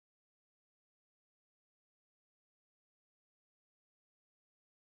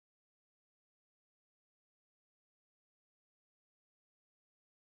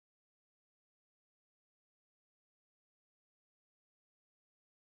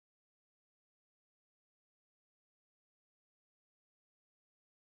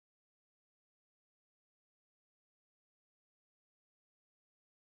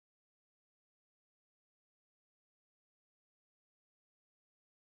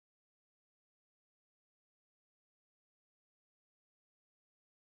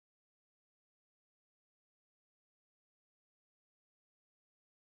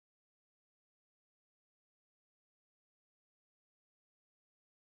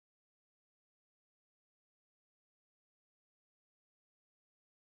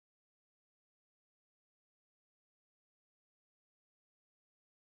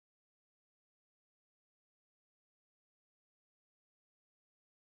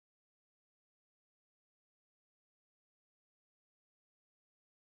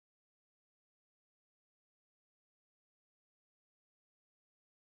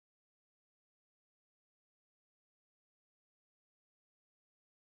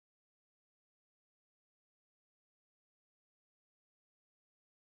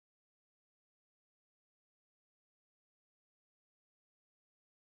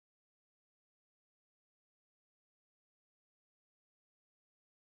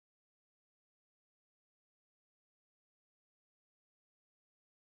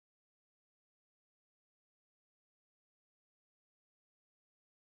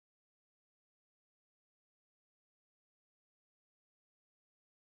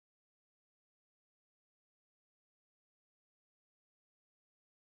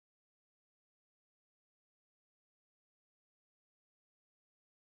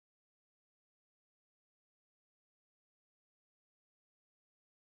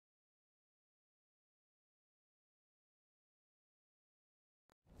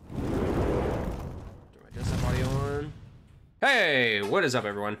Hey, what is up,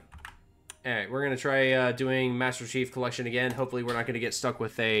 everyone? All right, we're gonna try doing Master Chief Collection again. Hopefully, we're not gonna get stuck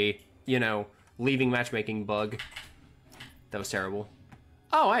with a, leaving matchmaking bug. That was terrible.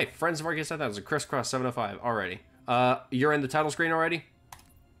 Oh, hey, Friends of Arceus 9000, Crisscross 705 already. You're in the title screen already?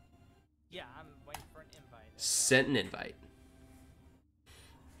 Yeah, I'm waiting for an invite. Sent an invite.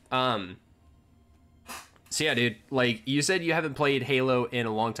 So yeah, dude, like, you said you haven't played Halo in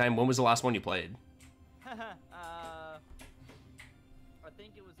a long time. When was the last one you played? I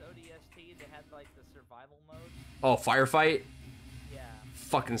think it was ODST. They had like the survival mode. Oh, Firefight? Yeah,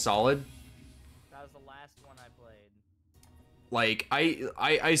 Fucking solid. that was the last one I played. Like,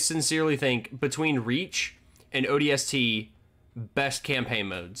 I sincerely think between Reach and ODST, best campaign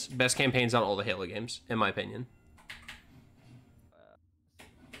modes. Best campaigns on all the Halo games, in my opinion.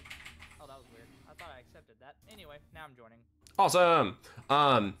 Oh, that was weird. I thought I accepted that. Anyway, now I'm joining. Awesome.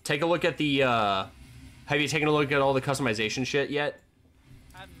 Take a look at the, have you taken a look at all the customization shit yet?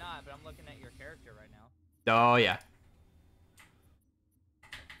 I'm not, but I'm looking at your character right now. Oh, yeah.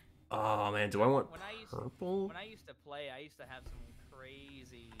 Oh, man, do I want purple? When I used to play, I used to have some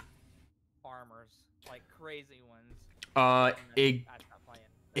crazy armors, like crazy ones. I stopped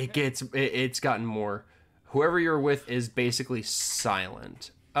playing. It's gotten more. Whoever you're with is basically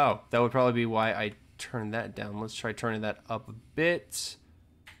silent. Oh, that would probably be why I turned that down. Let's try turning that up a bit.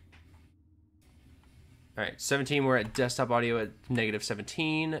 All right, 17, we're at desktop audio at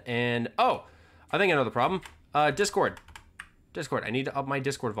 -17. And, oh, I think I know the problem. Discord. I need to up my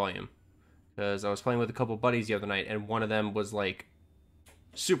Discord volume. Because I was playing with a couple buddies the other night, and one of them was, like,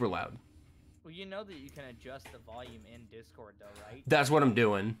 super loud. Well, you know that you can adjust the volume in Discord, though, right? That's what I'm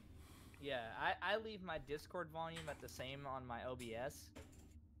doing. Yeah, I leave my Discord volume at the same on my OBS,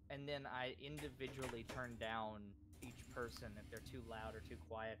 and then I individually turn down each person if they're too loud or too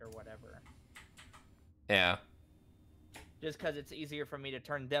quiet or whatever. Yeah. Just because it's easier for me to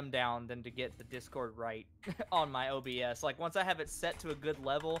turn them down than to get the Discord right on my OBS. Like, once I have it set to a good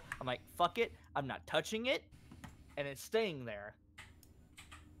level, I'm like, fuck it, I'm not touching it, and it's staying there.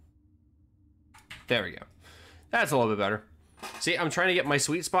 There we go. That's a little bit better. See, I'm trying to get my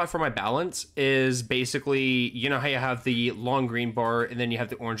sweet spot for my balance is basically, you know how you have the long green bar and then you have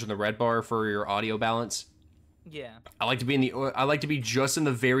the orange and the red bar for your audio balance? Yeah. I like to be just in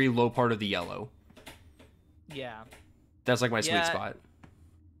the very low part of the yellow. Yeah. That's like my sweet spot.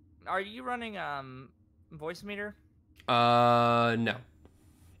 Are you running Voicemeeter? No.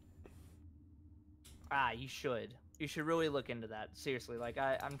 You should. You should really look into that. Seriously, like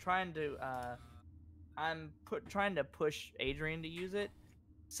I'm trying to trying to push Adrian to use it.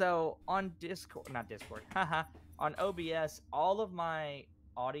 So on haha, on OBS, all of my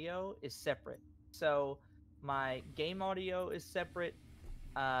audio is separate. So my game audio is separate,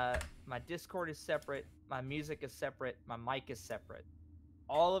 my Discord is separate, my music is separate, my mic is separate.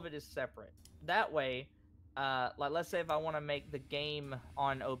 All of it is separate. That way, like let's say if I want to make the game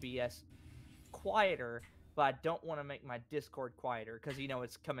on OBS quieter, but I don't want to make my Discord quieter because you know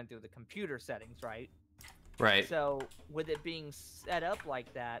it's coming through the computer settings, right? Right. So with it being set up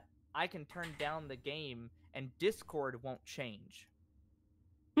like that, I can turn down the game and Discord won't change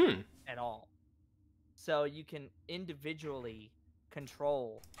at all. So you can individually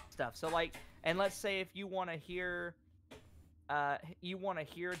control stuff. So like, and let's say if you want to hear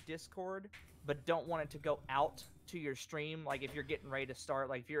Discord but don't want it to go out to your stream, like if you're getting ready to start,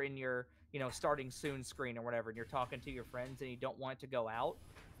 like if you're in your starting soon screen or whatever and you're talking to your friends and you don't want it to go out,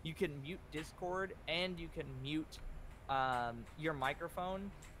 you can mute Discord and you can mute your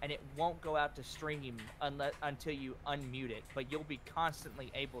microphone, and it won't go out to stream until you unmute it, but you'll be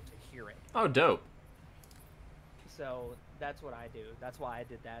constantly able to hear it. Oh, dope. So that's what I do. That's why I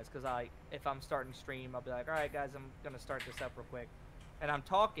did that, is because if I'm starting stream, I'll be like, all right guys, I'm gonna start this up real quick, and I'm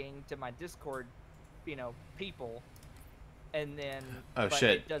talking to my Discord people, and then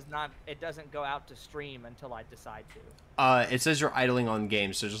shit, it doesn't go out to stream until I decide to. It says you're idling on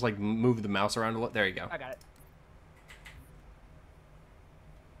games, so just like move the mouse around a little. There you go. I got it.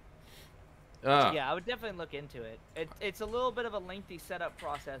 Yeah, I would definitely look into it. It's a little bit of a lengthy setup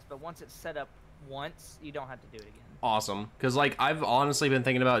process, but once it's set up once, you don't have to do it again. Awesome. Because like I've honestly been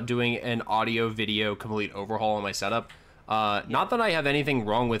thinking about doing an audio video complete overhaul on my setup. Not that I have anything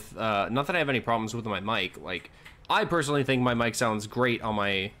wrong with not that I have any problems with my mic. Like, I personally think my mic sounds great on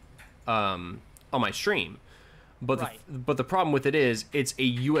my stream. But but the problem with it is it's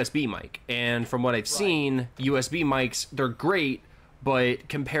a USB mic, and from what I've seen, USB mics, they're great, but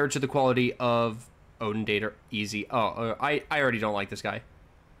compared to the quality of Odin Data Easy, I already don't like this guy.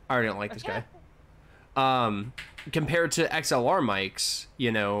 Compared to XLR mics,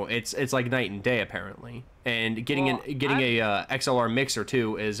 you know, it's like night and day apparently. And getting Well, a XLR mixer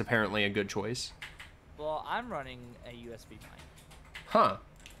too is apparently a good choice. Well, I'm running a USB mic. Huh.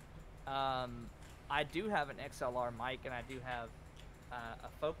 I do have an XLR mic, and I do have a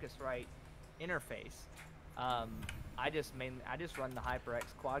Focusrite interface. I just run the HyperX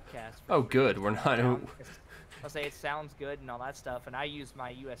Quadcast. Oh, good. We're not. I'll say it sounds good and all that stuff, and I use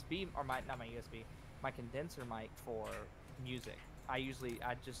my USB or my condenser mic for music. I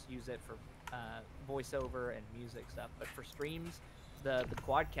just use it for voiceover and music stuff, but for streams, the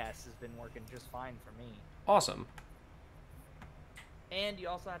Quadcast has been working just fine for me. Awesome. And you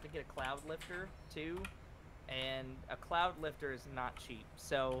also have to get a cloud lifter too, and a cloud lifter is not cheap.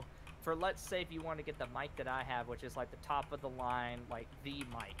 So for, let's say, if you want to get the mic that I have, which is like the top of the line, like the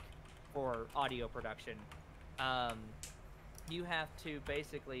mic for audio production, you have to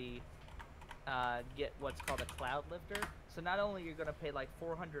basically get what's called a cloud lifter. So not only you're going to pay like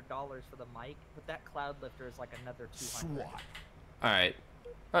 $400 for the mic, but that cloud lifter is like another $200. SWAT. All right.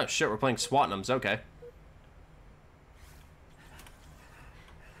 Oh shit, we're playing SWATnums. Okay.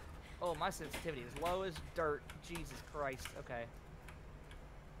 Oh, my sensitivity is low as dirt. Jesus Christ. Okay.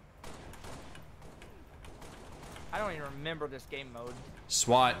 I don't even remember this game mode.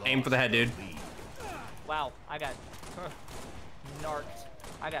 SWAT. Aim for the head, dude. Wow, I got narked.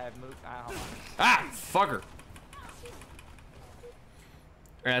 I gotta move. Ah, fucker.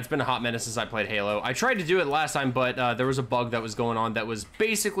 Yeah, it's been a hot minute since I played Halo. I tried to do it last time, but there was a bug that was going on that was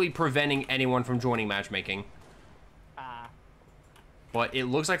basically preventing anyone from joining matchmaking. But it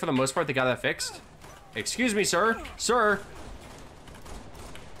looks like for the most part they got that fixed. Excuse me, sir. Sir. I'm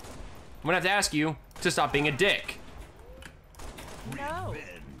gonna have to ask you to stop being a dick. No.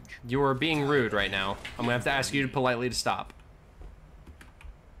 You are being rude right now. I'm gonna have to ask you politely to stop.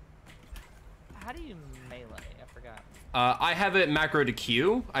 How do you melee? I forgot. I have it macro to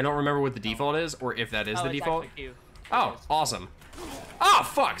Q. I don't remember what the default is, or if that is the it's default. actually Q. Oh, awesome. Oh,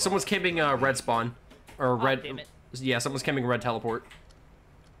 fuck. Someone's camping red spawn. Or red. Damn it. Yeah, someone's camping red teleport.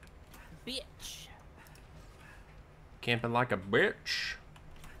 Bitch. Camping like a bitch.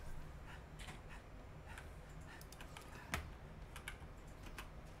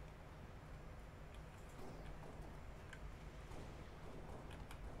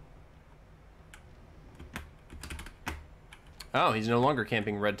 Oh, he's no longer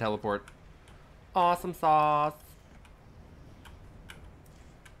camping red teleport. Awesome sauce.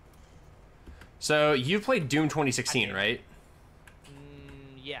 So, you've played Doom 2016, right?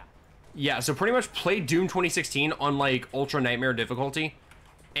 Yeah. Yeah, so pretty much play Doom 2016 on, like, Ultra Nightmare difficulty.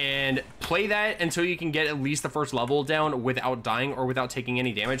 And play that until you can get at least the first level down without dying or without taking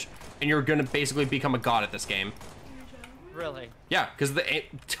any damage. And you're gonna basically become a god at this game. Really? Yeah, because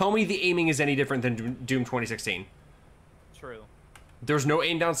tell me the aiming is any different than Doom 2016. True. There's no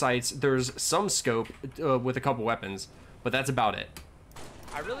aim down sights. There's some scope with a couple weapons, but that's about it.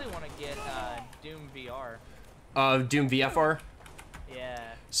 I really want to get Doom VR. Doom VFR? Yeah.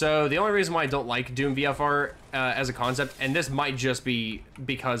 So the only reason why I don't like Doom VFR as a concept, and this might just be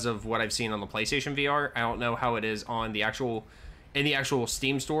because of what I've seen on the PlayStation VR. I don't know how it is on the actual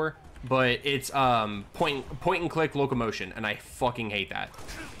Steam store, but it's point and click locomotion, and I fucking hate that.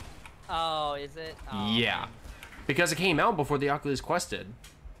 Oh, is it? Oh, Yeah, man. because it came out before the Oculus Quest did.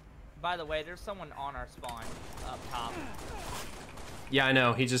 By the way, there's someone on our spawn up top. Yeah, I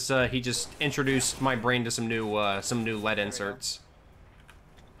know. He just introduced my brain to some new lead inserts.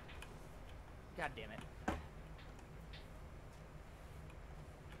 God damn it.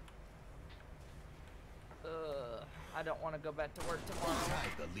 I don't want to go back to work tomorrow.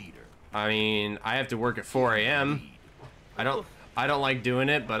 The leader. I mean, I have to work at 4 a.m. I don't like doing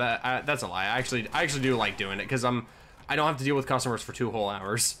it, but that's a lie. I actually do like doing it because I don't have to deal with customers for 2 whole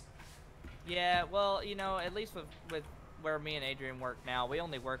hours. Yeah, well, you know, at least with where me and Adrian work now, we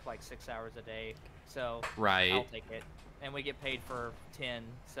only work like 6 hours a day, so Right. I'll take it, and we get paid for 10,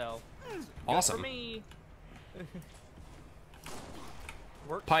 so it's good Awesome. for me.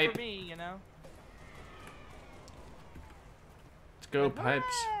 Works Pipe. for me, you know. Let's go,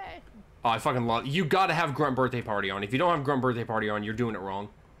 pipes. Oh, I fucking love. You gotta have Grunt Birthday Party on. If you don't have Grunt Birthday Party on, you're doing it wrong.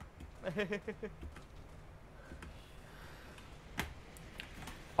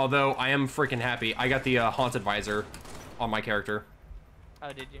 Although I am freaking happy. I got the Haunted Visor on my character.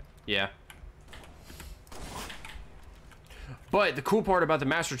 Oh, did you? Yeah. But the cool part about the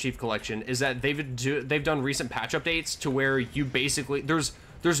Master Chief Collection is that they've done recent patch updates to where you basically there's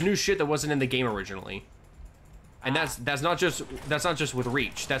new shit that wasn't in the game originally. And that's not just with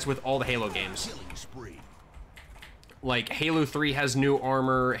Reach. That's with all the Halo games. Killing spree. Like, Halo 3 has new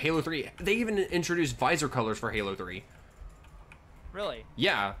armor. Halo 3, they even introduced visor colors for Halo 3. Really?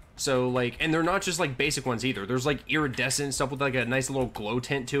 Yeah, so, like, and they're not just, like, basic ones either. There's, like, iridescent stuff with, like, a nice little glow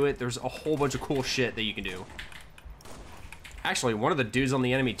tint to it. There's a whole bunch of cool shit that you can do. Actually, one of the dudes on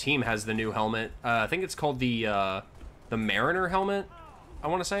the enemy team has the new helmet. I think it's called the Mariner helmet, I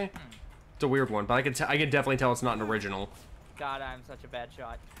want to say. It's a weird one, but I can definitely tell it's not an original. God, I'm such a bad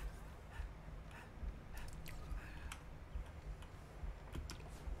shot.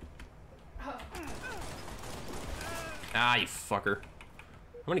 Ah, you fucker.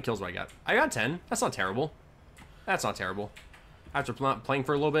 How many kills do I got? I got 10. That's not terrible. That's not terrible. After playing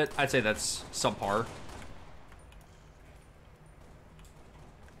for a little bit, I'd say that's subpar.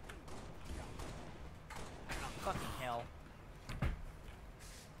 Fucking hell.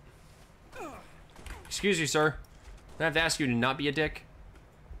 Excuse you, sir. I have to ask you to not be a dick.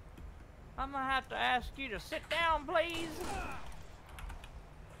 I'm gonna have to ask you to sit down, please.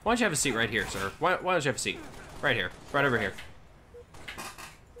 Why don't you have a seat right here, sir? Why don't you have a seat? Right here. Right over here.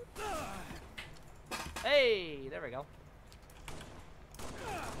 Hey, there we go.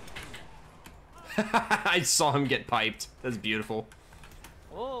 I saw him get piped. That's beautiful.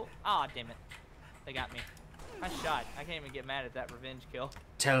 Oh, ah, damn it. They got me. Nice shot. I can't even get mad at that revenge kill.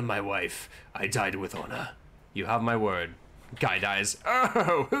 Tell my wife I died with honor. You have my word. Guy dies.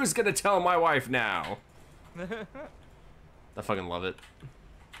 Oh, who's gonna tell my wife now? I fucking love it.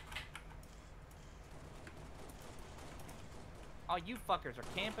 Oh, you fuckers are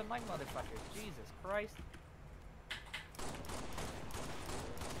camping like motherfuckers. Jesus Christ.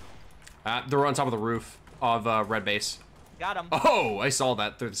 They're on top of the roof of Red Base. Got him. Oh, I saw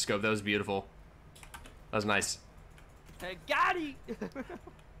that through the scope. That was beautiful. That was nice. Got him.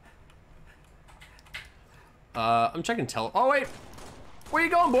 I'm checking Oh, wait. Where you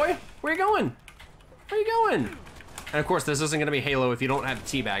going, boy? Where you going? Where you going? And of course, this isn't going to be Halo if you don't have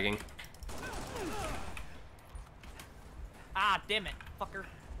teabagging. Ah, damn it, fucker.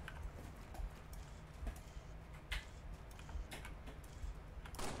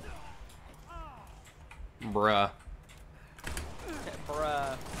 Bruh.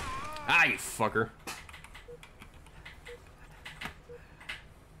 Bruh. Ah, you fucker.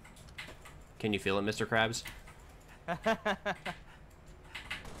 Can you feel it, Mr. Krabs?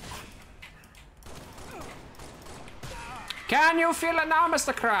 Can you feel it now,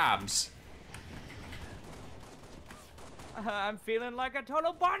 Mr. Krabs? I'm feeling like a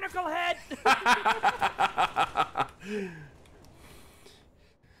total barnacle head.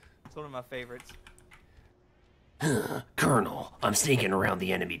 It's one of my favorites. Colonel, I'm sneaking around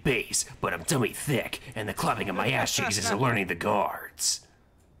the enemy base, but I'm tummy thick, and the clapping of my ass cheeks is alerting the guards.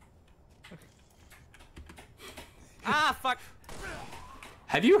 Ah, fuck.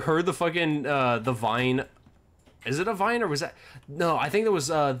 Have you heard the fucking, the Vine? Is it a Vine, or was that? No, I think that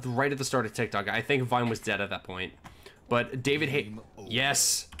was, right at the start of TikTok. I think Vine was dead at that point. But David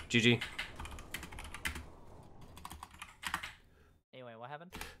yes, GG. Anyway, what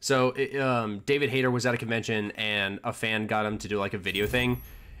happened? So, David Hayter was at a convention, and a fan got him to do, like, a video thing,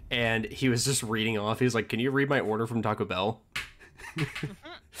 and he was just reading off. He was like, can you read my order from Taco Bell?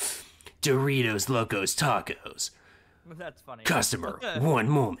 Doritos Locos Tacos. That's funny. Customer, 1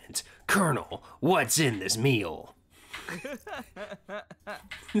 moment. Colonel, what's in this meal?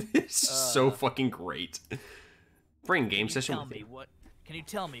 It's so fucking great. Bring game session with me. Can you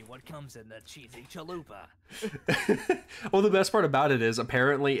tell me what comes in the cheesy chalupa? Well, the best part about it is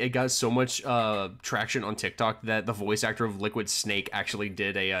apparently it got so much traction on TikTok that the voice actor of Liquid Snake actually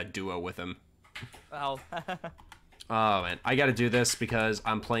did a duo with him. Oh. Oh, man. I gotta do this because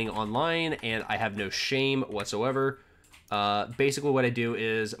I'm playing online and I have no shame whatsoever. Basically what I do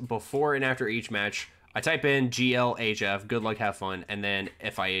is before and after each match, I type in GLHF, good luck, have fun, and then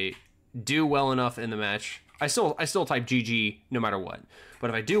if I do well enough in the match, I still type GG no matter what. But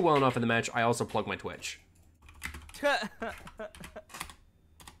if I do well enough in the match, I also plug my Twitch.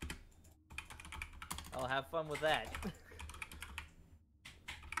 I'll have fun with that.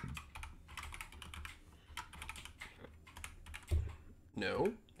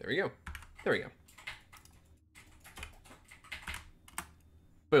 No. There we go. There we go.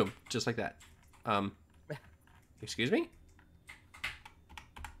 Boom. Just like that. Excuse me?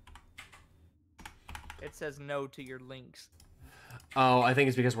 It says no to your links. Oh, I think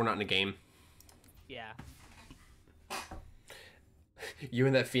it's because we're not in a game. Yeah. You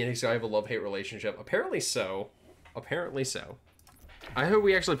and that Phoenix guy have a love-hate relationship. Apparently so. Apparently so. I hope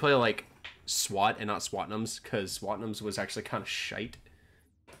we actually play, like, SWAT and not SWATnums, because SWATnums was actually kind of shite.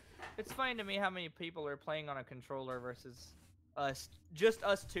 It's funny to me how many people are playing on a controller versus Just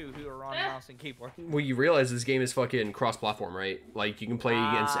us two who are on mouse and keyboard. Well, you realize this game is fucking cross-platform, right? Like, you can play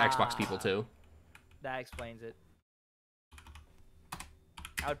against Xbox people, too. That explains it.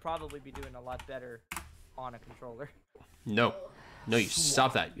 I would probably be doing a lot better on a controller. No. No, you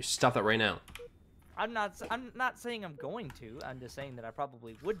stop that. You stop that right now. I'm not saying I'm going to. I'm just saying that I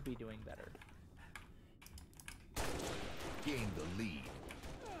probably would be doing better. Gain the lead.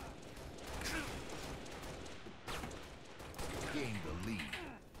 Gain the lead.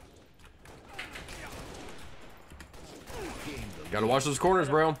 Gain the Gotta watch those corners,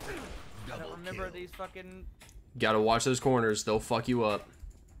 bro. I don't remember these fucking... Gotta watch those corners. They'll fuck you up.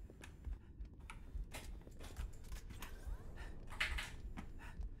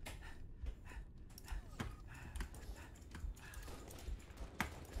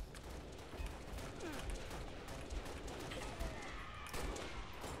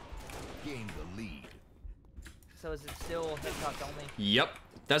 Gain the lead. So is it still headshot only? Yep.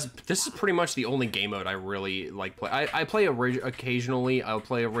 This is pretty much the only game mode I really like play. I play occasionally. I'll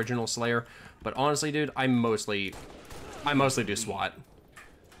play Original Slayer, but honestly, dude, I mostly do SWAT.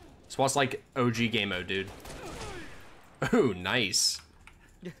 SWAT's like OG game mode, dude. Ooh, nice.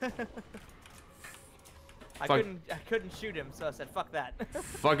 I couldn't shoot him, so I said fuck that.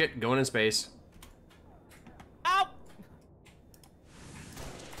 Fuck it, going in space. Ow!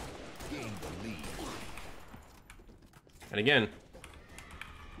 Gain the lead. And again,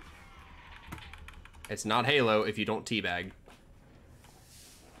 it's not Halo if you don't teabag.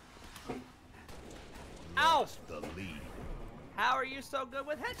 Ow! Lost the lead. How are you so good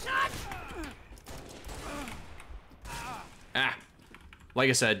with headshots? Ah. Like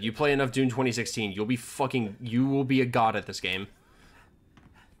I said, you play enough Dune 2016, you will be a god at this game.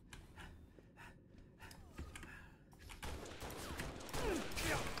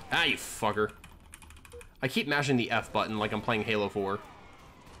 Ah, you fucker. I keep mashing the F button like I'm playing Halo 4.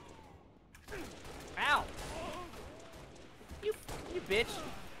 Ow! You bitch.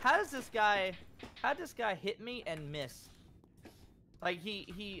 How'd this guy hit me and miss? Like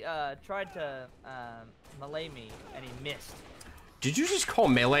he tried to melee me and he missed. Did you just call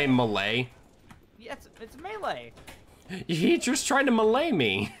melee Malay? Yeah, it's melee. He just tried to melee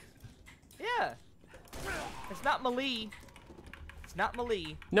me. Yeah. It's not melee. It's not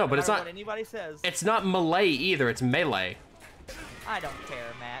melee. No, but it's matter not- what anybody says. It's not Malay either, it's melee. I don't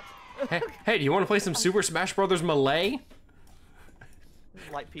care, Matt. Hey, do you want to play some Super Smash Brothers Melee?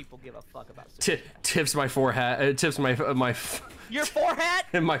 Like people give a fuck about Tips my forehead. Tips my your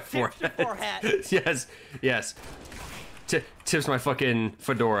forehead. my Tips your forehead. forehead. yes. Tips my fucking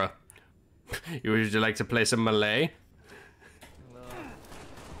fedora. Would you like to play some Melee?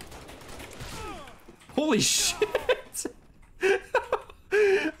 Holy shit!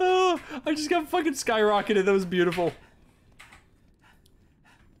 Oh, I just got fucking skyrocketed. That was beautiful.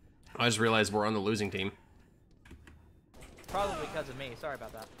 I just realized we're on the losing team. Probably because of me. Sorry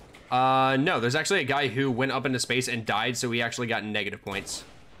about that. No, there's actually a guy who went up into space and died, so he actually got negative points.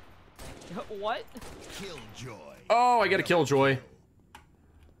 What? Killjoy. Oh, I got a Killjoy.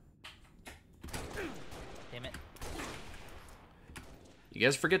 Damn it. You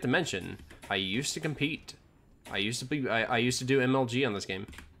guys forget to mention, I used to compete. I used to do MLG on this game.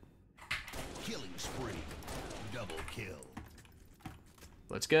 Killing spree. Double kill.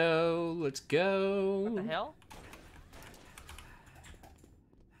 Let's go. Let's go. What the hell?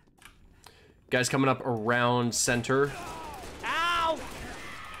 Guys coming up around center. Ow!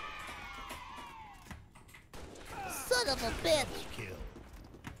 Son of a bitch! Kill.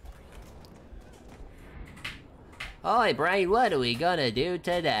 Alright, Brian, what are we gonna do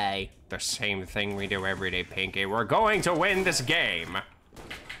today? The same thing we do every day, Pinky. We're going to win this game.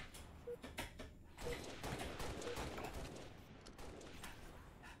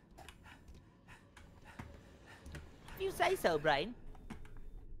 You say so, Brian.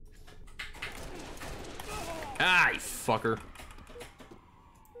 Ah, you fucker.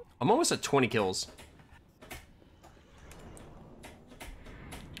 I'm almost at 20 kills.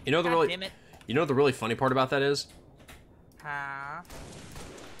 You know the God damn it. You know what the really funny part about that is? Huh?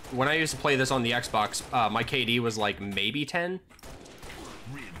 When I used to play this on the Xbox, my KD was like maybe 10.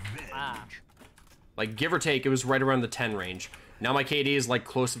 Revenge. Ah. Like, give or take, it was right around the 10 range. Now my KD is like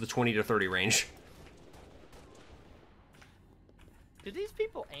close to the 20 to 30 range. Do these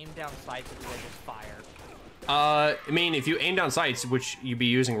people aim down sights or do they just fire? I mean, if you aim down sights, which you'd be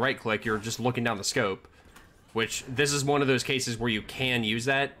using right click, you're just looking down the scope. Which, this is one of those cases where you can use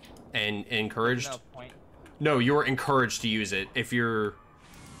that and encouraged. No point. No, you're encouraged to use it if you're,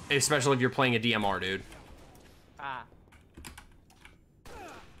 especially if you're playing a DMR, dude. Ah.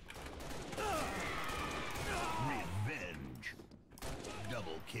 Revenge.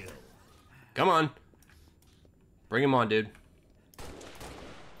 Come on. Bring him on, dude.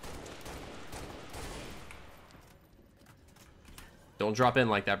 Don't drop in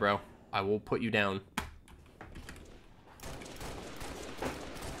like that, bro. I will put you down.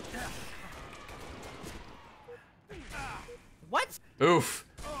 What? Oof.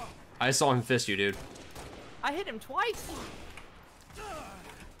 I saw him fist you, dude. I hit him twice.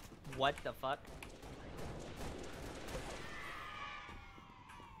 What the fuck?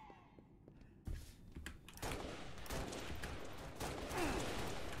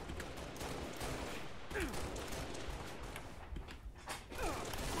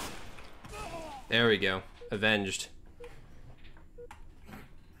 There we go. Avenged.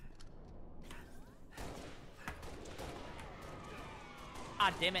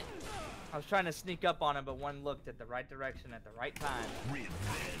 Ah, damn it. I was trying to sneak up on him, but one looked at the right direction at the right time. Revenge.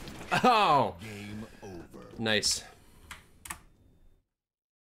 Oh! Game over. Nice.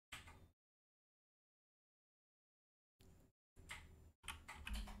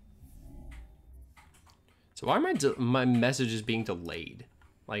 So why am my message is being delayed?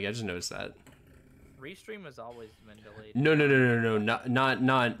 Like, I just noticed that. Restream has always been delayed. No,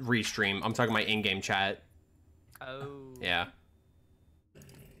 not restream. I'm talking my in-game chat. Oh. Yeah.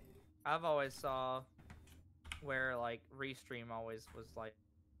 I've always saw where like restream always was like.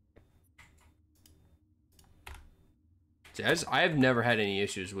 See, I have never had any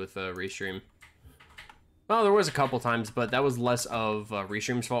issues with restream. Well, there was a couple times, but that was less of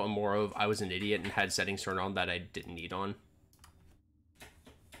restream's fault and more of I was an idiot and had settings turned on that I didn't need on.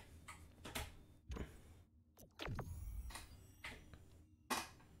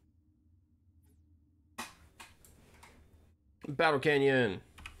 Battle Canyon.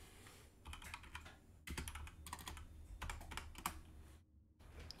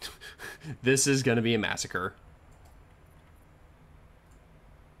 This is gonna be a massacre.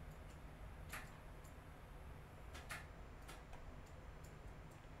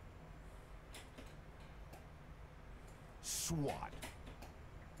 SWAT.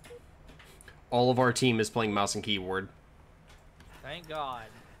 All of our team is playing mouse and keyboard. Thank God.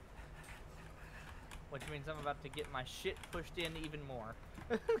 Which means I'm about to get my shit pushed in even more.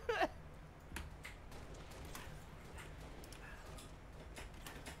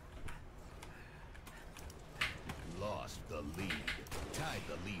 Lost the lead. Tied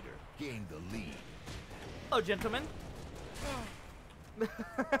the leader. Gained the lead. Oh, gentlemen.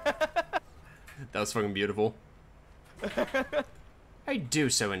 That was fucking beautiful. I do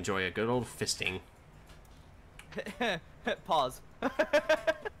so enjoy a good old fisting. Pause.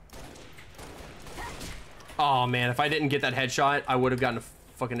 Oh man, if I didn't get that headshot, I would have gotten a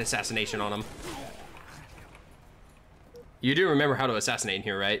fucking assassination on him. You do remember how to assassinate in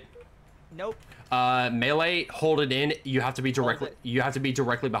here, right? Nope. Melee, hold it in. You have to be directly. Hold it. You have to be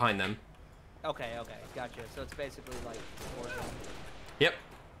directly behind them. Okay, gotcha. So it's basically like Warzone. Yep.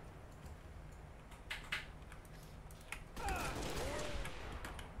 I'm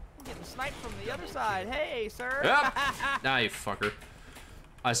getting sniped from the other side. Hey, sir. Yep. Ah, you fucker.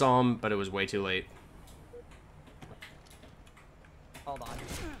 I saw him, but it was way too late. Hold on.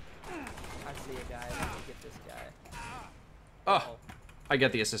 I see a guy. Let me get this guy. Oh, I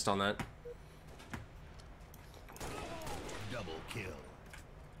get the assist on that. Double kill.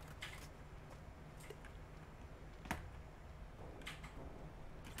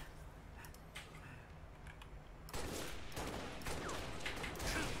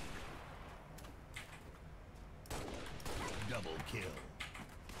 Double kill.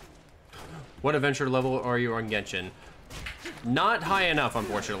 What adventure level are you on Genshin? Not high enough,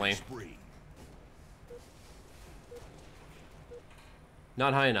 unfortunately. Spree.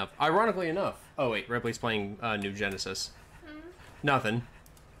 Not high enough. Ironically enough. Oh wait, Ripley's playing New Genesis. Nothing.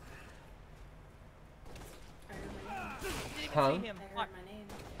 Didn't Huh? even see him. I heard my name.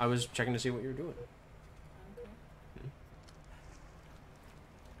 I was checking to see what you were doing. Okay.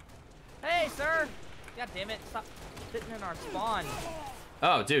 Hey, sir. God damn it. Stop sitting in our spawn.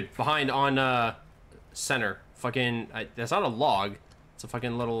 Oh, dude, behind on center. Fucking, that's not a log. It's a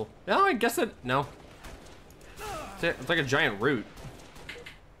fucking little. No, I guess that no. It's like a giant root.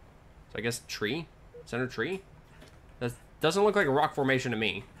 So I guess tree, center tree. That doesn't look like a rock formation to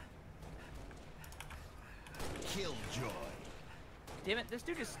me. Killjoy. Damn it. This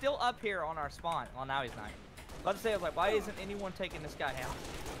dude is still up here on our spawn. Well, now he's not. About to say, I was like, why isn't anyone taking this guy out?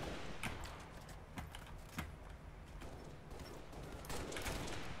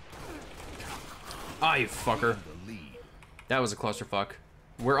 Ah, you fucker. The lead. That was a clusterfuck.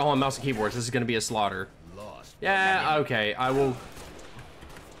 We're all on mouse and keyboards. This is gonna be a slaughter. Lost. Yeah, okay. I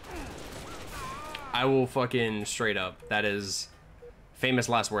will fucking straight up. That is famous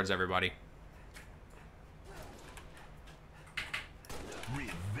last words, everybody.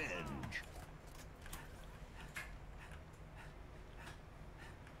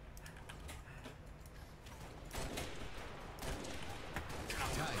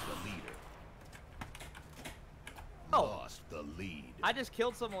 lead. I just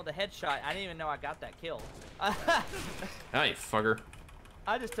killed someone with a headshot. I didn't even know I got that kill. Ah, you fucker.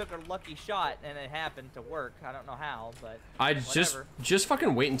 I just took a lucky shot and it happened to work. I don't know how, but I whatever. just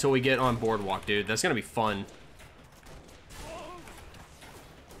fucking wait until we get on Boardwalk, dude. That's gonna be fun.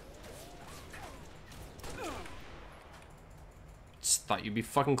 Just thought you'd be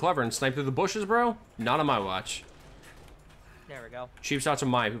fucking clever and snipe through the bushes, bro. Not on my watch. There we go. Cheap shots are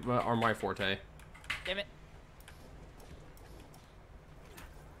my forte. Damn it.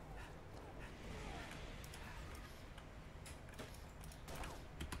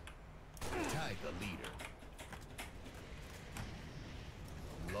 Tied the leader.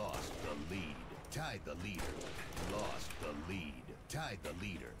 Lost the lead. Tied the leader. Lost the lead. Tied the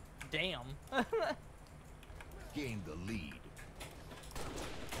leader. Damn. Gained the lead.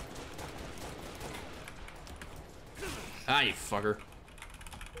 Ah, you fucker.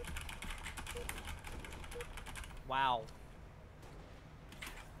 Wow.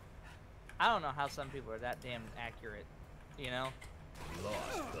 I don't know how some people are that damn accurate, you know?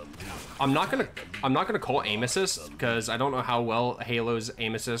 Lost the lead. I'm not gonna call aim assist because I don't know how well Halo's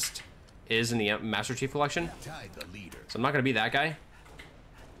aim assist is in the Master Chief Collection, Tied the leader. so I'm not gonna be that guy.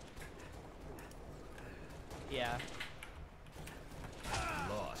 Yeah.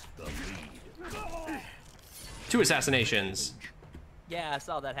 Lost the lead. 2 assassinations. Yeah, I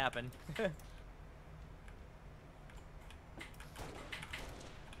saw that happen.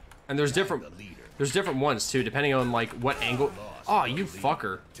 And there's The leader. different ones too, depending on like what angle. Lost Oh, the you lead.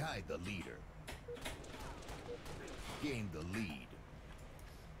 fucker. Tied the leader. Gained the lead.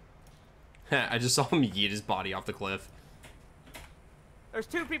 I just saw him yeet his body off the cliff. There's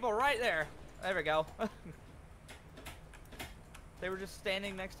 2 people right there. There we go. They were just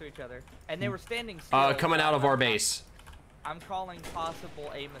standing next to each other. And they were standing still. Coming out of our base. I'm calling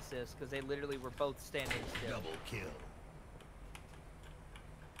possible aim assist because they literally were both standing still. Double kill.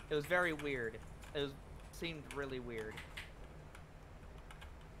 It was very weird. Seemed really weird.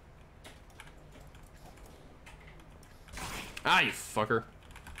 Ah, you fucker.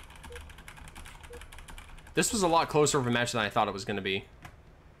 This was a lot closer of a match than I thought it was gonna be.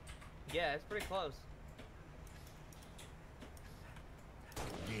 Yeah, it's pretty close.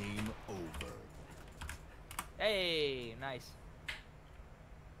 Game over. Hey, nice.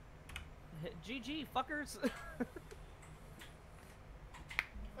 GG, fuckers.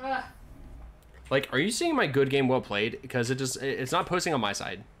 Like, are you seeing my good game well played? Because it's not posting on my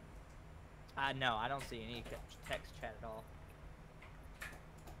side. No, I don't see any text chat at all.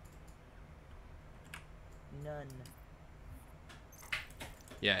 None.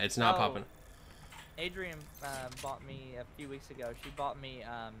 Yeah, it's not Oh. popping. Adrian bought me a few weeks ago. She bought me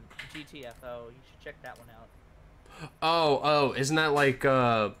GTFO. You should check that one out. Oh, isn't that like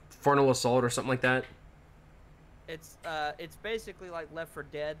Frontal Assault or something like that? It's basically like Left 4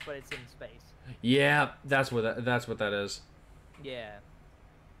 Dead, but it's in space. Yeah, that's what that is. Yeah.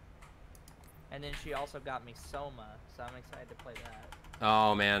 And then she also got me Soma, so I'm excited to play that.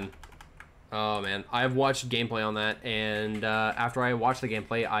 Oh man. I've watched gameplay on that, and after I watched the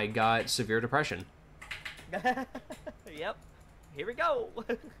gameplay, I got severe depression. Yep. Here we go.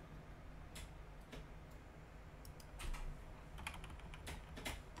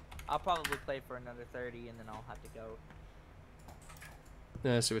 I'll probably play for another 30 and then I'll have to go.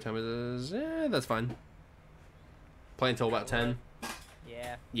 Let's see what time it is. That's fine. Play until about 10.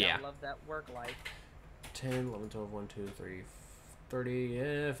 Yeah. Yeah. I love that work life. 10, 11, 12, 1, 2, 3, 30,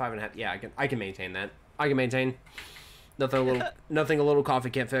 5.5. Yeah, I can maintain that. I can maintain. Nothing a little coffee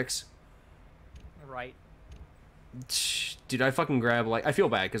can't fix. Right. Dude, I fucking grab, like, I feel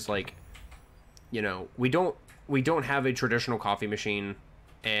bad because, like, you know, we don't have a traditional coffee machine,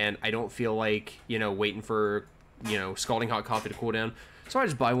 and I don't feel like, you know, waiting for, you know, scalding hot coffee to cool down. So I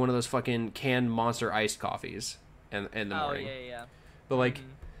just buy one of those fucking canned Monster iced coffees in the morning. Oh, yeah. But like,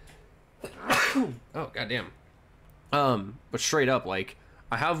 oh goddamn. But straight up, like,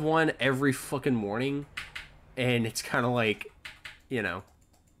 I have one every fucking morning, and it's kind of like, you know,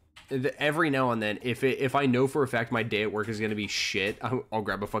 every now and then, if I know for a fact my day at work is gonna be shit, I'll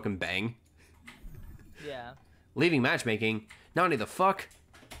grab a fucking Bang. Yeah. Leaving matchmaking. Not only the fuck.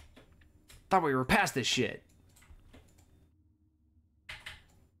 Thought we were past this shit.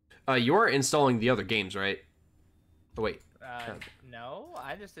 You're installing the other games, right? Oh wait. No,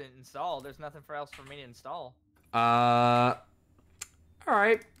 I just didn't install. There's nothing else for me to install. All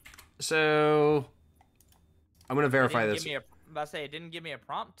right. So I'm gonna verify this. It didn't give me a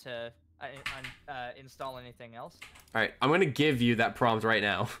prompt to install anything else. All right, I'm gonna give you that prompt right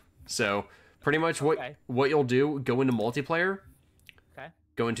now. So pretty much what you'll do: go into multiplayer, Okay.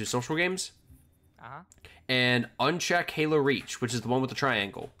 go into social games, Uh-huh. And uncheck Halo Reach, which is the one with the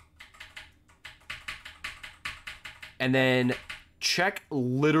triangle. And then check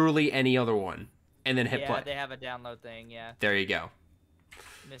literally any other one. And then hit play. Yeah, they have a download thing, yeah. There you go.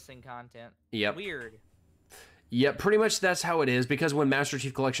 Missing content. Yep. Weird. Yep, pretty much that's how it is, because when Master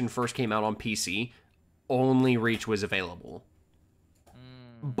Chief Collection first came out on PC, only Reach was available.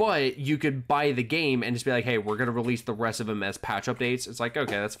 But you could buy the game and just be like, hey, we're going to release the rest of them as patch updates. It's like,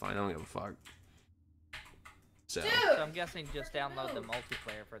 okay, that's fine. I don't give a fuck. So I'm guessing just download the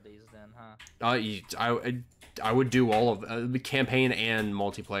multiplayer for these then, huh? I would do all of the campaign and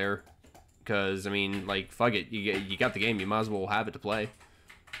multiplayer. Because, I mean, like, fuck it. You got the game. You might as well have it to play.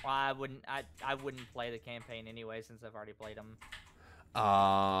 Well, I wouldn't play the campaign anyway since I've already played them. Oh,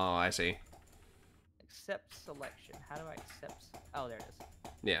 I see. Accept selection. How do I accept? Oh, there it is.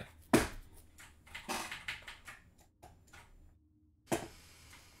 Yeah.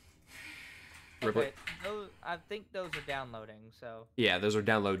 Okay, I think those are downloading, so... Yeah, those are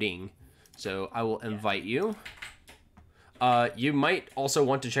downloading. So I will invite you. You might also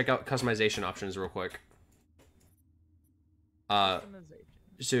want to check out customization options real quick.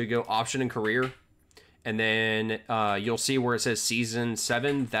 So you go option and career. And then you'll see where it says season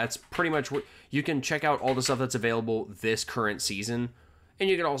 7. That's pretty much where you can check out all the stuff that's available this current season. And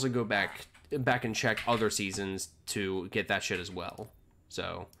you can also go back and check other seasons to get that shit as well.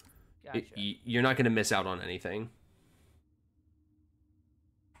 So Gotcha. You're not going to miss out on anything.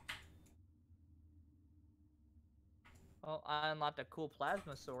 Well, I unlocked a cool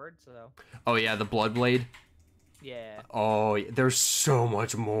plasma sword, so... Oh yeah, the Bloodblade. Yeah. Oh, there's so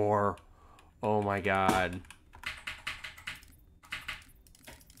much more. Oh my god.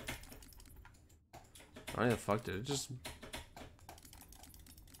 Why the fuck did it just...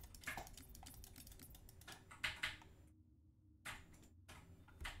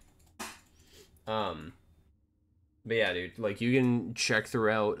 But yeah, dude, like, you can check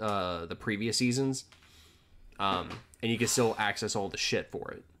throughout the previous seasons, and you can still access all the shit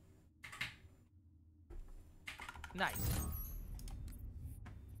for it. Nice.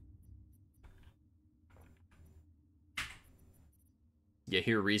 Yeah,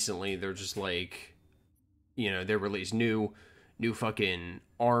 here recently, they're just like, you know, they released new fucking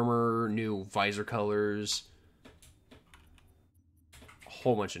armor, new visor colors, a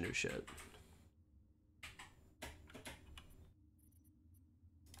whole bunch of new shit.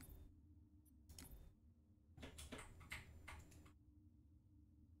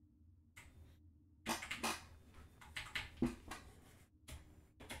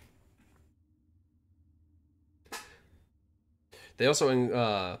 They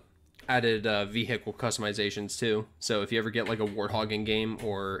also added vehicle customizations too. So if you ever get like a Warthog in game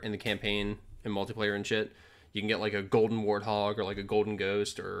or in the campaign and multiplayer and shit, you can get like a golden Warthog or like a golden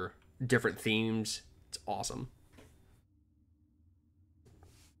Ghost or different themes. It's awesome.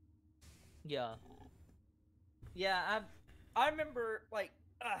 Yeah. Yeah, I remember, like,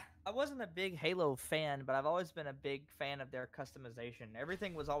 I wasn't a big Halo fan, but I've always been a big fan of their customization.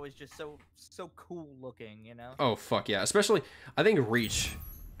 Everything was always just so cool looking, you know? Oh, fuck yeah. Especially, I think Reach,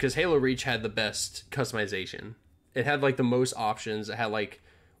 because Halo Reach had the best customization. It had, like, the most options. It had, like,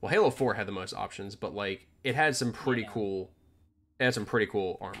 well, Halo 4 had the most options, but, like, it had some pretty cool,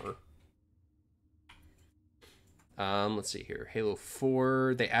 armor. Let's see here. Halo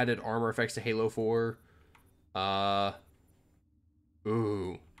 4, they added armor effects to Halo 4.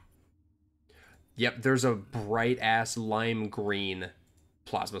 Ooh. Yep, there's a bright-ass lime green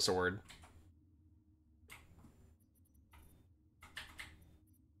plasma sword.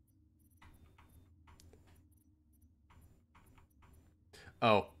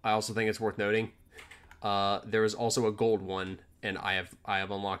 Oh, I also think it's worth noting. There is also a gold one, and I have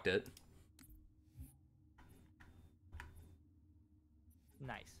unlocked it.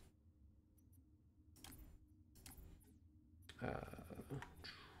 Nice.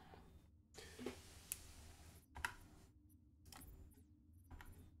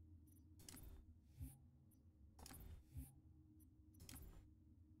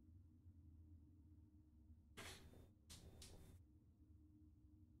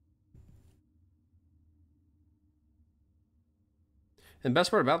 And the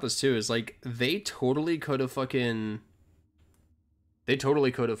best part about this too is like they totally could have fucking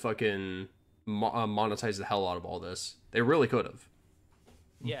monetized the hell out of all this. They really could have.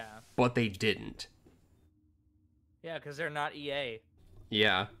 Yeah. But they didn't. Yeah, because they're not EA.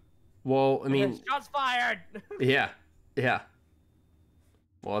 Yeah. Well, I mean, shots fired. yeah.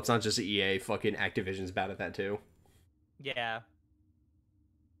 Well, it's not just EA. Fucking Activision's bad at that too. Yeah.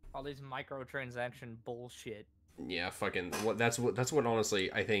 All these microtransaction bullshit. Yeah, fucking that's what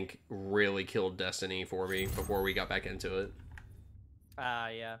honestly I think really killed Destiny for me before we got back into it.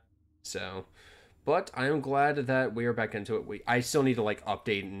 Yeah. So, but I am glad that we are back into it. I still need to like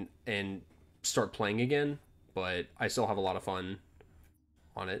update and start playing again, but I still have a lot of fun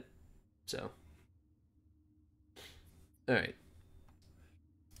on it. So, all right.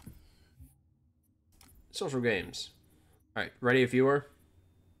 Social games. All right, ready if you are?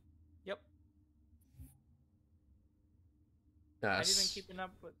 Yep. Have you been keeping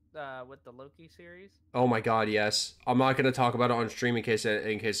up with the Loki series? Oh my god, yes. I'm not gonna talk about it on stream in case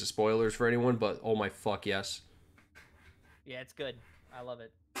of spoilers for anyone, but oh my fuck, yes. Yeah, it's good. I love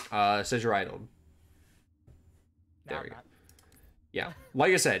it. Says you're idled. No, There I'm we go. not. Yeah,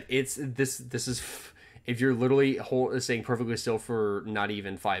 like I said, it's this is if you're literally staying perfectly still for not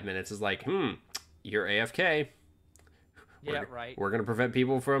even 5 minutes, is like, you're AFK. Yeah, right. We're gonna prevent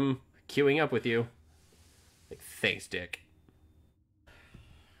people from queuing up with you. Like, thanks, Dick.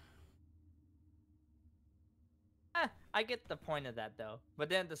 I get the point of that though, but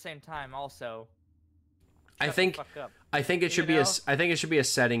then at the same time, also, I shut the think fuck up. I think it should You be know? I think it should be a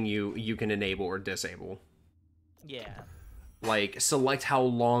setting you can enable or disable. Yeah. Like, select how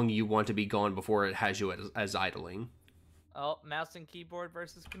long you want to be gone before it has you as idling. Oh, mouse and keyboard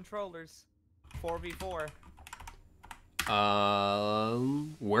versus controllers, 4v4.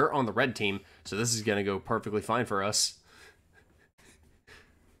 We're on the red team, so this is gonna go perfectly fine for us.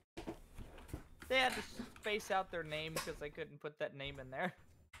 They had to space out their name because they couldn't put that name in there.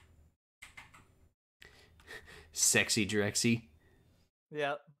 Sexy Drexy.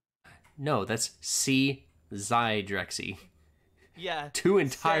 Yep. No, that's C Zydrexy. Yeah. Two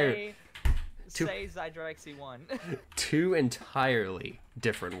entire Say Zydrexy 1. two entirely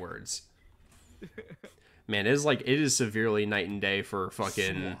different words. Man, it is severely night and day for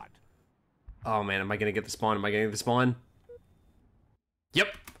fucking. SWAT. Oh man, am I gonna get the spawn? Am I gonna get the spawn? Yep.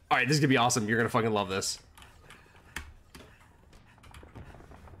 All right, this is gonna be awesome. You're gonna fucking love this.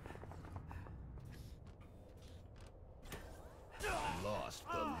 Lost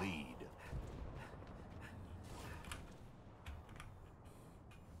the lead.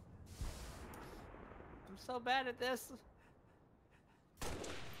 I'm so bad at this.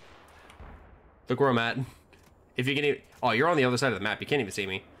 Look where I'm at. If you can even... Oh, you're on the other side of the map. You can't even see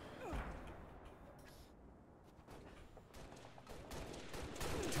me.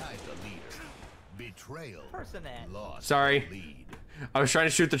 Tied the leader. Betrayal. Person at. Lost Sorry. the lead. I was trying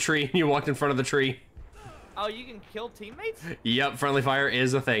to shoot the tree and you walked in front of the tree. Oh, you can kill teammates? Yep, friendly fire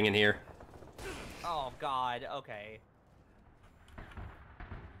is a thing in here. Oh god, okay.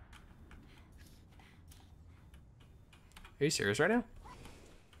 Are you serious right now?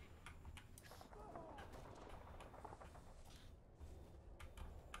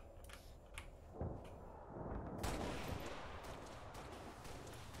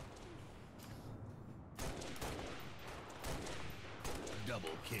 Double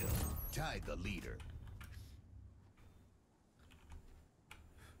kill. Tied the leader.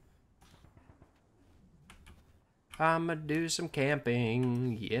 I'ma do some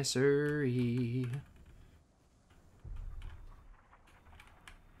camping. Yes, sirree.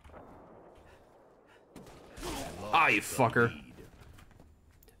 Ah, you fucker. Lead.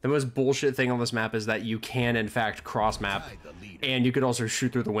 The most bullshit thing on this map is that you can, in fact, cross map, Tied the leader. and you could also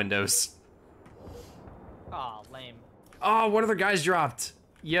shoot through the windows. Oh, lame. Oh, one of the guys dropped.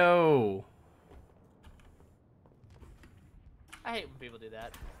 Yo. I hate when people do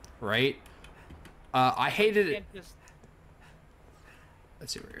that. Right? I hated You it. can't just...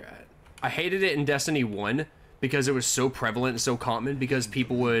 Let's see where you're at. I hated it in Destiny 1 because it was so prevalent and so common because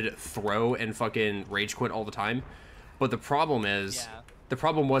people would throw and fucking rage quit all the time. But the problem is, Yeah. the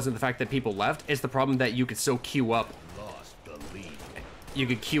problem wasn't the fact that people left. It's the problem that you could still queue up. Lost the lead. You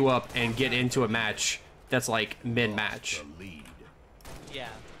could queue up and get into a match that's like mid-match. Lost the lead. Yeah.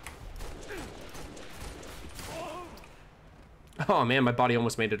 Oh man, my body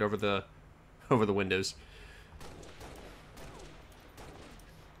almost made it over the windows.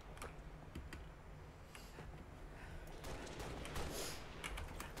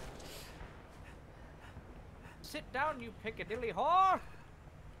 Sit down, you Piccadilly whore!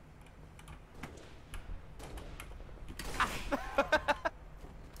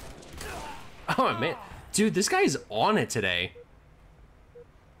 Oh man, dude, this guy's on it today.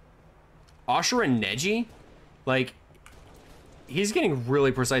 Ashura and Neji, like, he's getting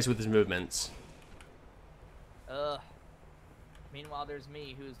really precise with his movements. Ugh. Meanwhile, there's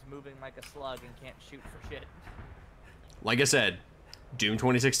me, who's moving like a slug and can't shoot for shit. Like I said, Doom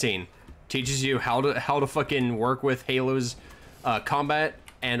 2016 teaches you how to fucking work with Halo's combat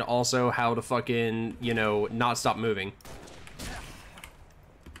and also how to fucking, you know, not stop moving.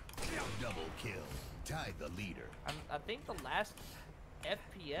 Double kill. Tied the leader. I think the last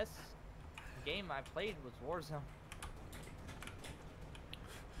FPS game I played was Warzone.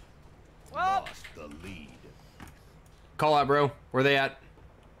 Well, Lost the lead. Call out, bro. Where they at?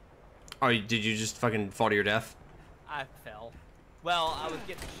 Oh, did you just fucking fall to your death? I fell. Well, I was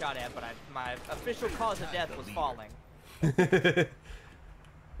getting shot at, but my official cause of death was falling.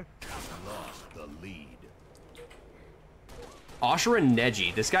 Lost the lead. Ashura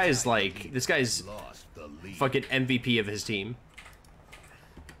Neji. This guy's Lost the lead. fucking MVP of his team.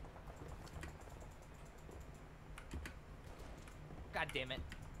 God damn it.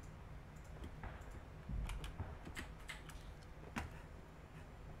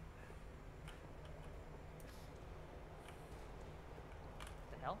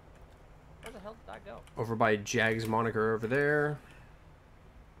 The hell? Where the hell did I go? Over by Jag's moniker over there.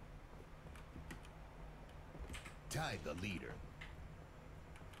 Tied the leader.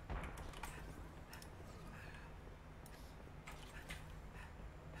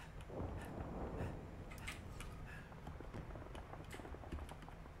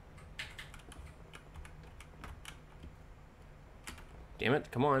 Damn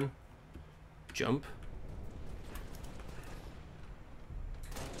it, come on. Jump.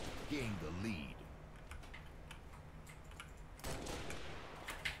 Gain the lead.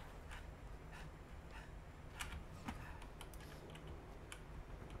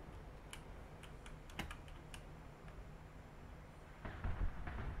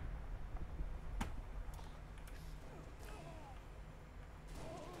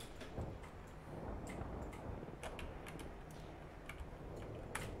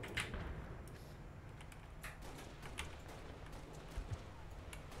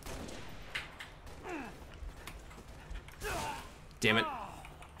 Damn it.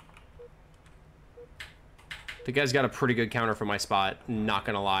 The guy's got a pretty good counter for my spot, not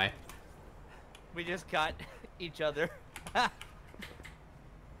gonna lie. We just got each other.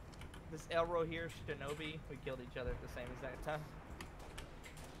 This Elro here, Shinobi, we killed each other at the same exact time.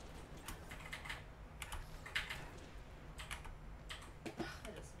 There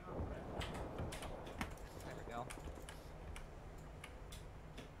we go.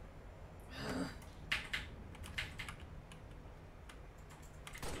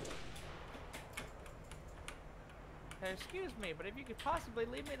 Hey, excuse me, but if you could possibly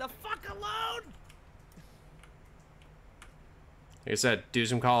leave me the fuck alone! Like I said, do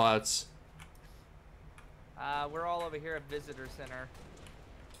some callouts. We're all over here at Visitor Center.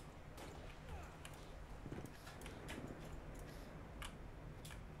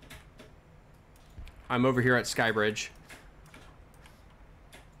 I'm over here at Skybridge.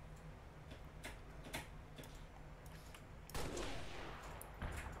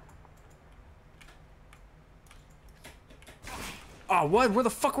 Oh, what? Where the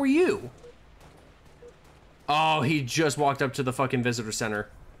fuck were you? Oh, he just walked up to the fucking visitor center.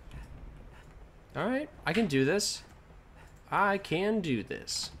 Alright, I can do this. I can do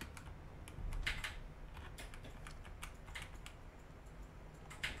this.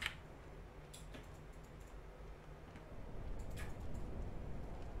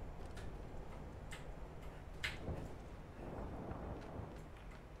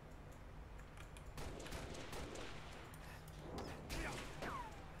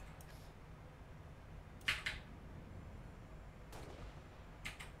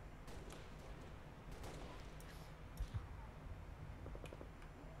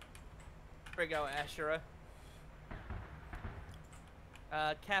 There we go, Ashura.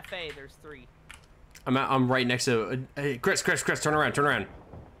 Cafe, there's 3. I'm right next to hey, Chris, turn around, turn around.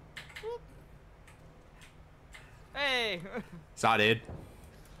 Hey! Saw, dude.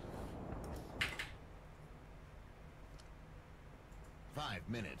 Five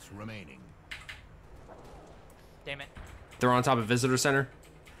minutes remaining. Damn it. They're on top of visitor center.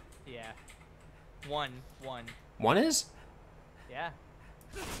 Yeah. One. One is? Yeah.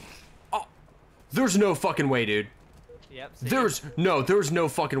 Oh, there's no fucking way, dude. Yep. See? There's no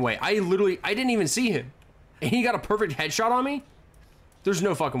fucking way. I didn't even see him. And he got a perfect headshot on me? There's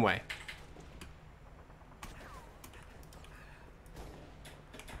no fucking way.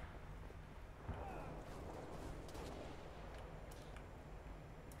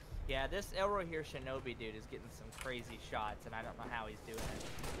 Yeah, this Elro here, Shinobi dude, is getting some crazy shots, and I don't know how he's doing it.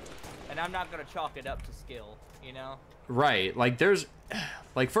 And I'm not gonna chalk it up to skill, you know? Right, like there's,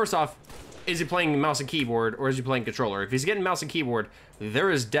 like first off, is he playing mouse and keyboard or is he playing controller? If he's getting mouse and keyboard,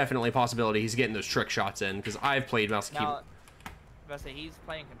 there is definitely a possibility he's getting those trick shots in, because I've played mouse and keyboard. I say he's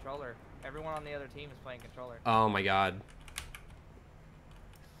playing controller. Everyone on the other team is playing controller. Oh my god.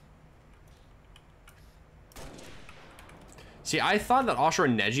 See, I thought that Ashura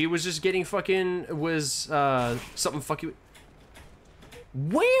Neji was just getting fucking something fucking.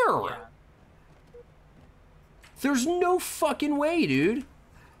 Where? Yeah. There's no fucking way, dude.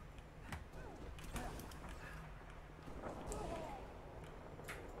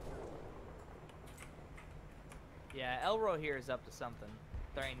 Yeah, Elro here is up to something.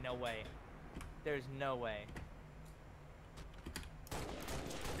 There ain't no way. There's no way.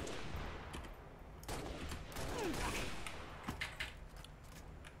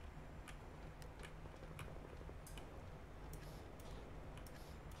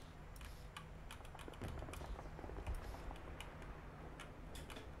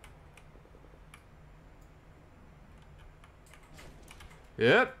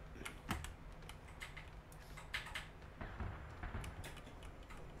 Yep.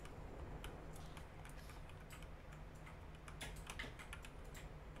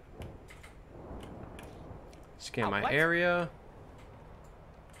 Scan my what? area.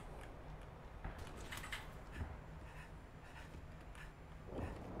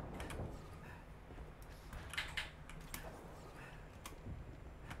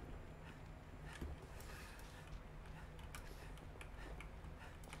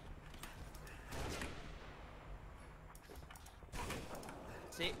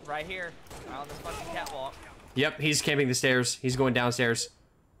 See, right here, on this fucking catwalk. Yep, he's camping the stairs. He's going downstairs.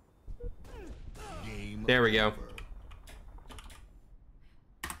 Game There we go. over.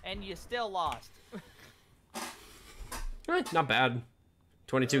 And you still lost. Not bad.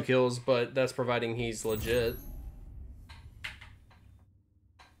 22 kills, but that's providing he's legit.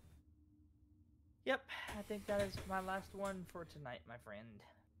 Yep, I think that is my last one for tonight, my friend.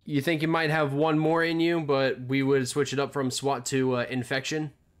 You think you might have one more in you, but we would switch it up from SWAT to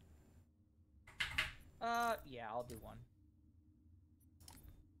infection? Yeah, I'll do one.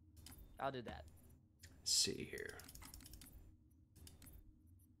 I'll do that. Let's see here.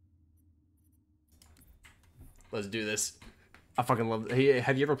 Let's do this. I fucking love. Hey,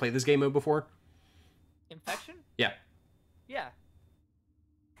 have you ever played this game mode before? Infection? Yeah. Yeah.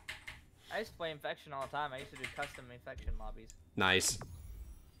 I used to play Infection all the time. I used to do custom Infection lobbies. Nice.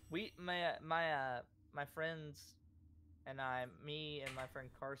 My friends and me and my friend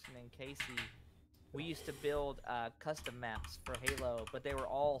Carson and Casey, we used to build custom maps for Halo, but they were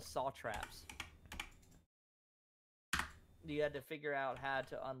all saw traps. You had to figure out how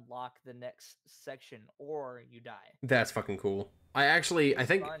to unlock the next section, or you die. That's fucking cool. I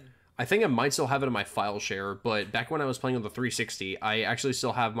think Fun. I think I might still have it in my file share, but back when I was playing on the 360, I actually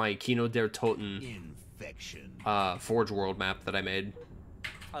still have my Kino der Toten Infection. Forge World map that I made.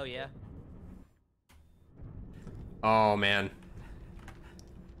 Oh yeah. Oh man.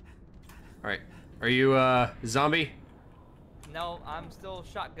 All right. Are you zombie? No, I'm still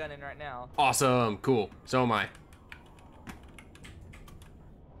shotgunning right now. Awesome. Cool. So am I.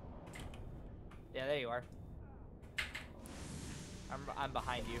 Yeah, there you are. I'm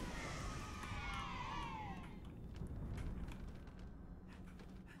behind you.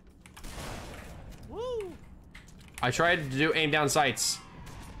 Woo! I tried to do aim down sights.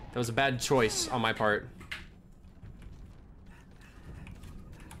 That was a bad choice on my part.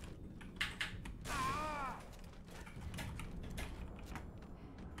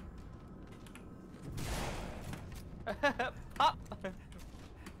 Pop!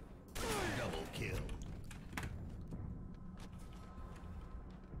 Double kill.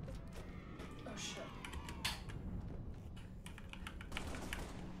 Oh shit.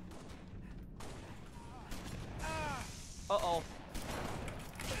 Uh-oh.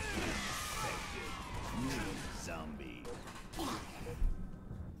 New zombie.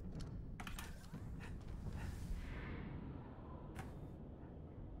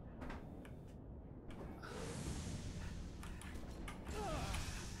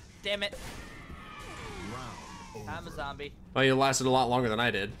 Damn it. Round I'm a over. zombie. Well, you lasted a lot longer than I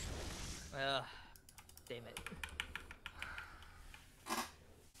did. Ugh. Damn it.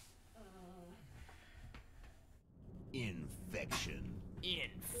 Infection.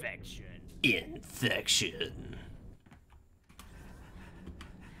 Infection. Infection.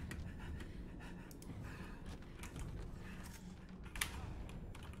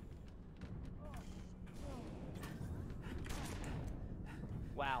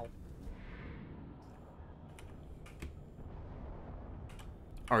 Wow.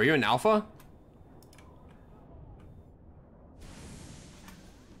 Are you an alpha?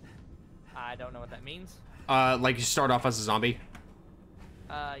 I don't know what that means. Like you start off as a zombie?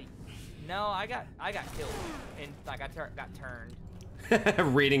 No, I got killed and like I got turned.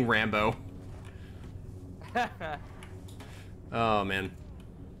 Reading Rambo. Oh man.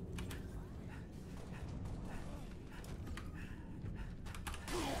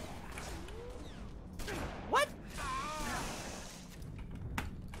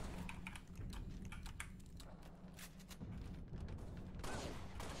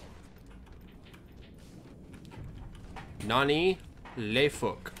 Nani le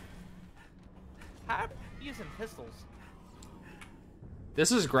fuck. How are you using pistols?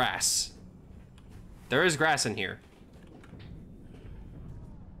 This is grass. There is grass in here.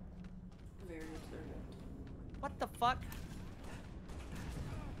 Very observant. What the fuck?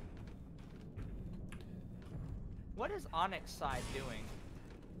 What is Onyx side doing?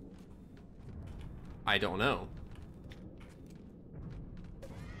 I don't know.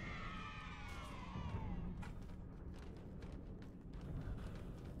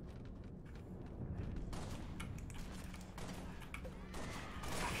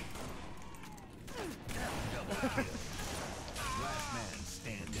 Last man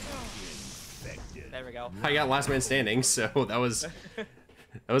standing. Infected. There we go. I got last man standing, so that was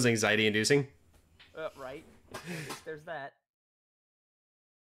anxiety inducing. Right. At least there's that.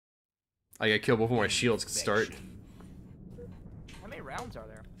 I got killed before my shields could start. Infection. How many rounds are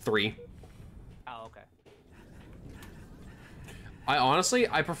there? 3. Oh, okay.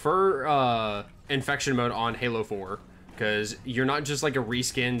 I prefer infection mode on Halo 4 because you're not just like a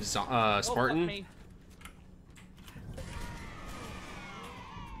reskinned Oh, fuck Spartan. me.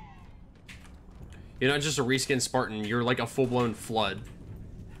 You're not just a reskinned Spartan. You're like a full-blown flood.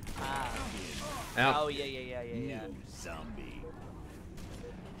 Ah. Yep. Oh, yeah. New zombie.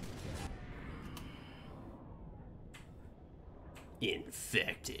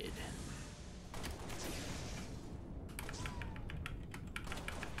 Infected.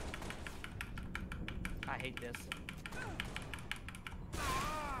 I hate this.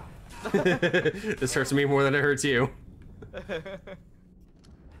 This hurts me more than it hurts you.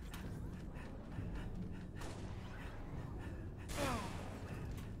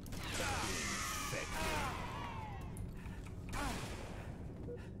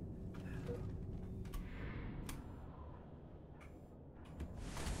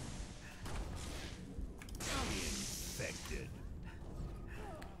 Infected.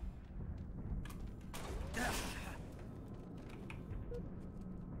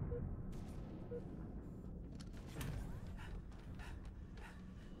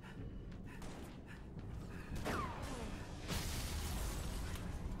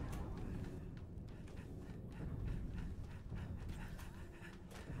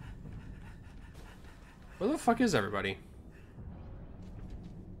 Where the fuck is everybody?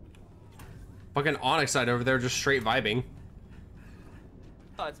 Fucking Onyx side over there just straight vibing.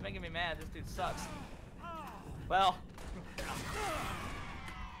 Oh, it's making me mad. This dude sucks. Well.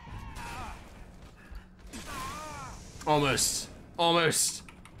 Almost. Almost.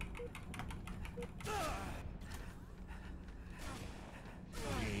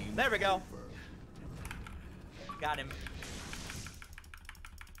 There we go. Got him.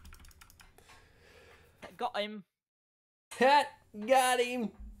 Got him. Hat got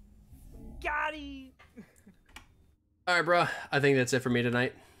him. Got him. All right, bro. I think that's it for me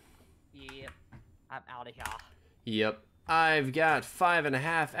tonight. Yep. I'm out of here. Yep. I've got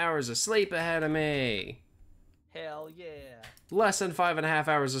 5.5 hours of sleep ahead of me. Hell yeah. Less than 5.5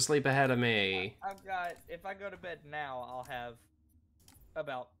 hours of sleep ahead of me. I've got, if I go to bed now, I'll have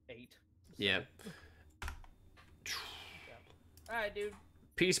about 8. Yep. Alright, dude.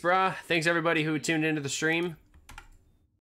 Peace, brah. Thanks everybody who tuned into the stream.